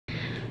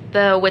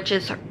The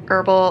Witch's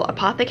Herbal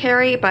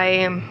Apothecary by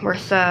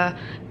Marissa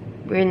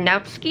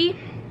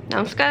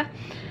Wieniawska.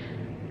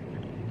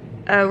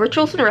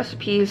 Rituals and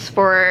recipes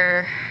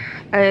for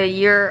a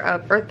year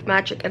of earth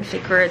magic and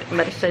sacred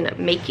medicine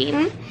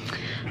making.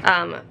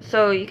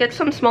 So you get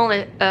some small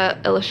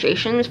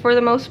illustrations for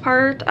the most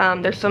part.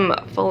 There's some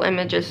full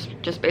images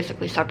just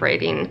basically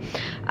separating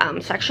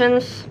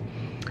sections.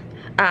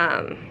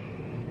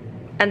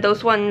 And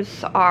those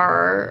ones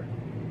are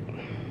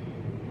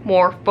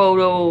more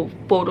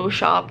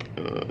photoshopped.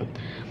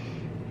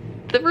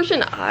 The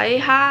version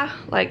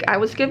I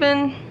was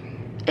given,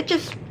 it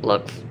just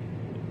looks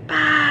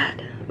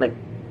bad.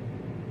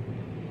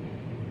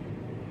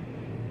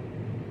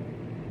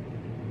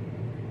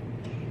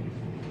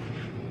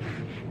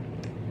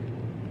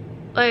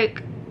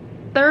 Like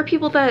there are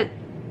people that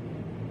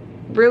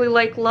really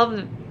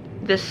love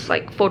this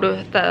the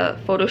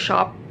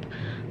Photoshop,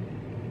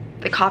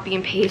 the copy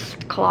and paste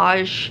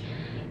collage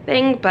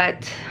thing,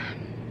 but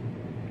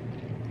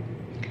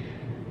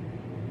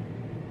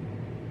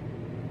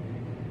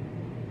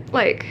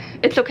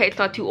it's okay, it's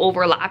not too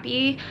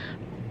overlappy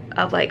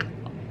of a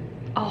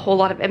whole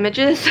lot of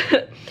images.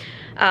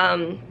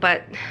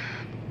 But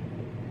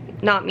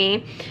not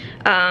me.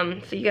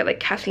 So you get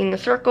Casting the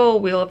Circle,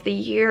 Wheel of the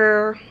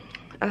Year,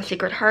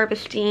 Secret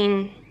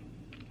Harvesting,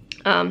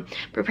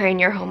 Preparing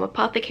Your Home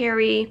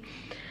Apothecary.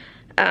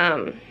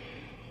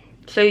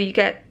 So you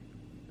get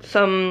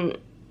some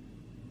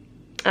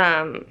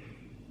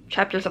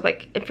chapters of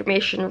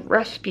information,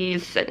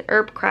 recipes, and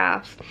herb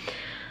crafts.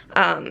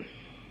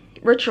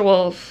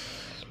 Rituals,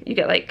 you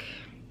get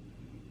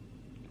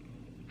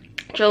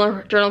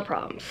journal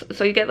prompts.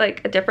 So you get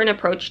a different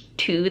approach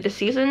to the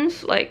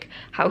seasons,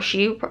 how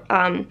she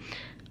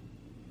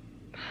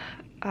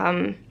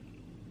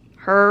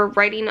her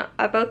writing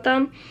about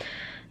them.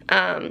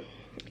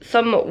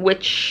 Some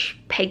witch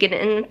pagan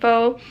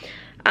info,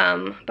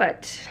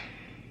 but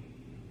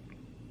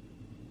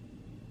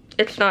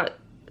it's not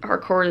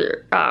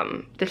hardcore.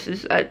 This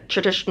is a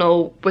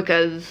traditional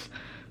Wicca's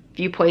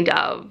viewpoint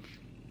of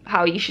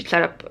how you should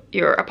set up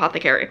your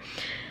apothecary.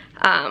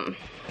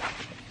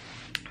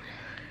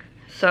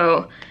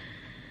 So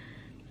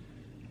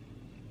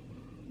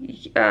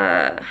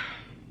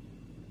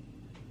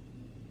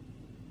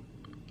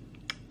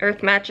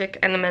earth magic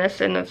and the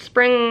medicine of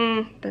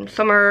spring, then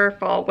summer,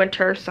 fall,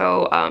 winter.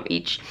 So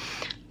each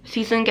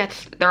season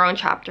gets their own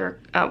chapter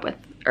with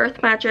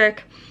earth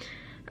magic.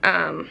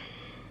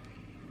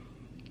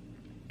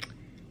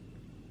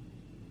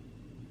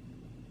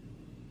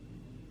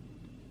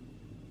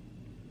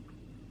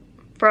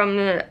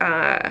 From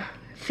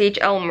Sage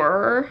L.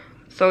 Murr,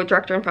 so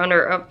director and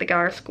founder of the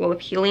Gaia School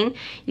of Healing,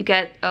 you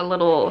get a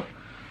little,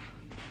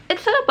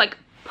 it's set up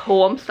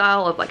poem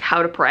style of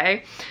how to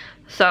pray.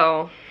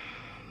 So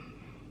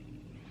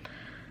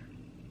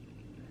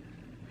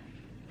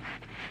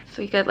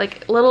you get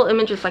little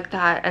images like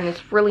that, and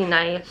it's really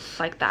nice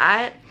like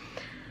that.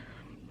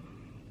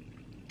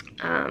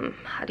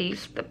 How to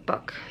use the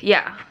book.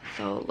 Yeah,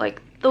 so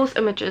those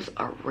images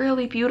are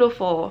really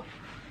beautiful.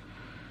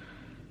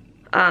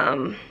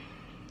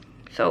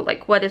 So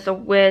what is a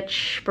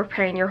witch,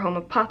 preparing your home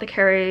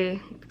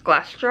apothecary,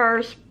 glass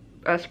jars,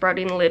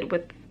 sprouting lid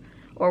with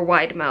or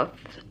wide mouth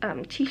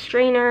tea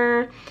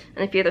strainer,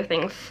 and a few other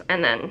things.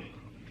 And then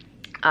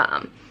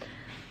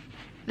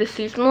the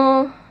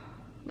seasonal,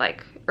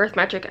 earth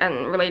magic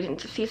and relating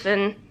to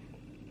season,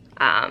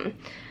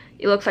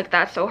 it looks like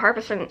that. So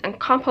harvest and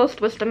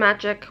compost, wisdom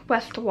magic,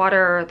 west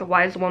water, the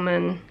wise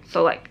woman.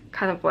 So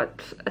kind of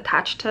what's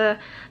attached to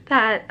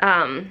that.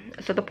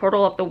 So the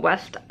portal of the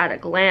west at a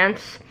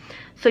glance.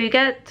 So you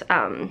get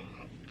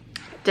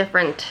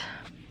different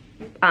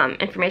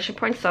information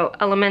points. So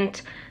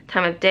element,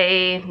 time of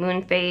day,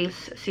 moon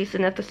phase,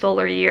 season of the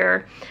solar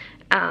year,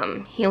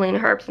 healing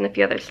herbs, and a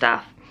few other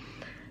stuff.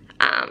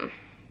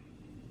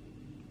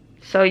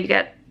 So you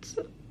get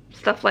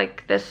stuff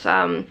like this,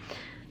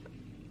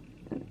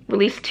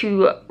 release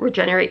to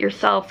regenerate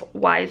yourself,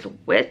 wise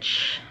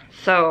witch.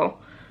 So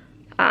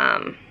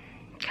kind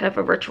of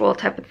a ritual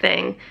type of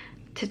thing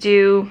to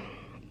do.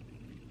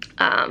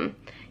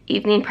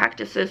 Evening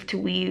practices to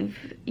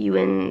weave you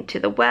into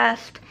the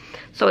west.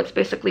 So it's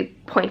basically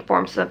point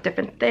forms of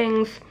different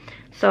things.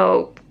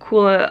 So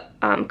cool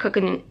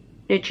cooking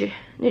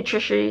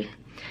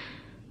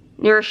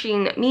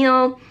nourishing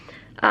meal.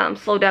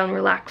 Slow down,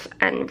 relax,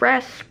 and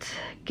rest.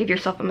 Give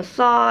yourself a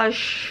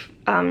massage,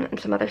 and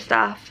some other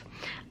stuff.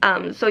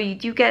 So you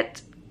do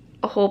get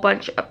a whole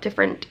bunch of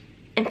different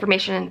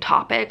information and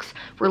topics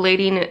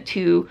relating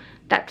to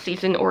that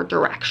season or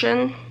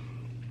direction.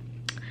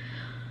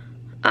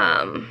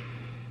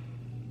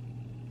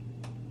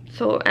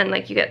 So, and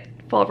you get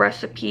fall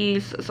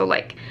recipes, so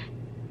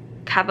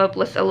Kava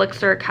Bliss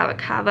Elixir, Kava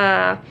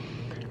Kava,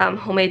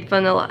 homemade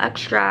vanilla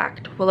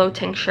extract, willow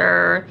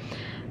tincture,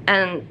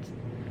 and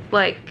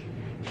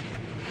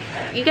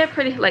you get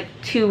pretty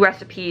 2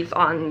 recipes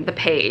on the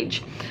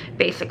page,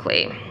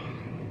 basically,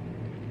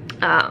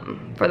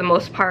 for the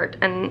most part.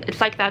 And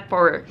it's like that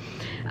for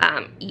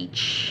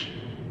each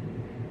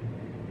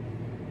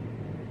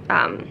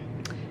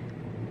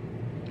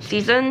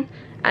season,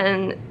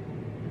 and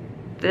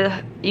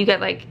you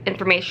get like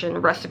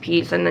information,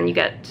 recipes, and then you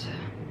get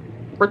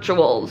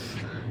rituals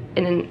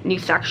in a new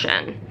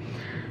section.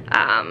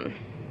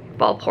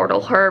 Well,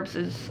 portal herbs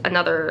is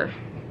another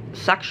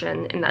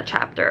section in that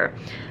chapter.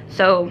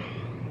 So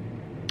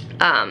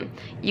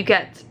you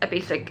get a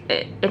basic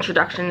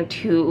introduction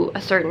to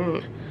a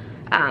certain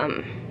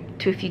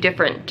to a few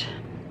different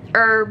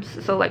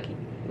herbs, so like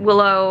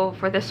willow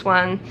for this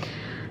one,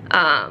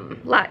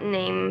 Latin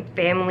name,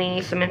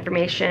 family, some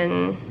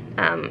information,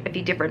 a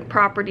few different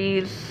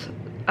properties,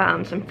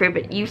 some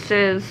favorite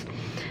uses,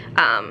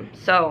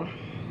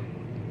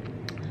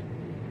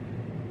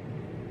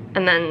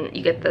 and then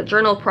you get the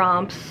journal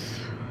prompts.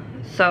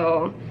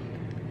 So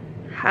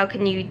how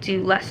can you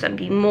do less and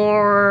be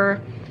more?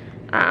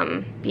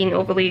 Being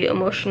overly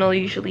emotional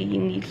usually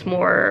needs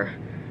more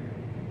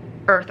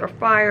earth or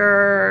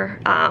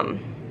fire.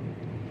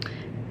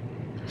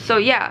 So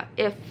yeah,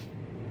 if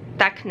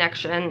that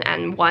connection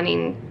and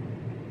wanting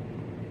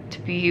to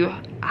be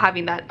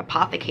having that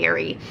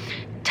apothecary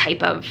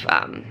type of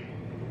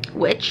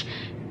witch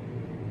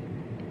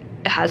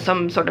has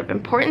some sort of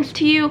importance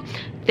to you,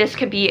 this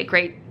could be a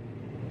great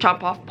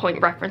jump off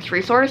point reference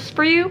resource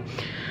for you.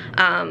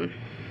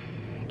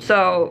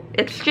 So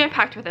it's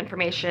jam-packed with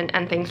information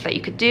and things that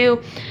you could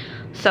do.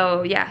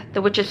 So yeah,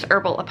 The Witch's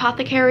Herbal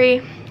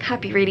Apothecary.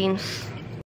 Happy readings.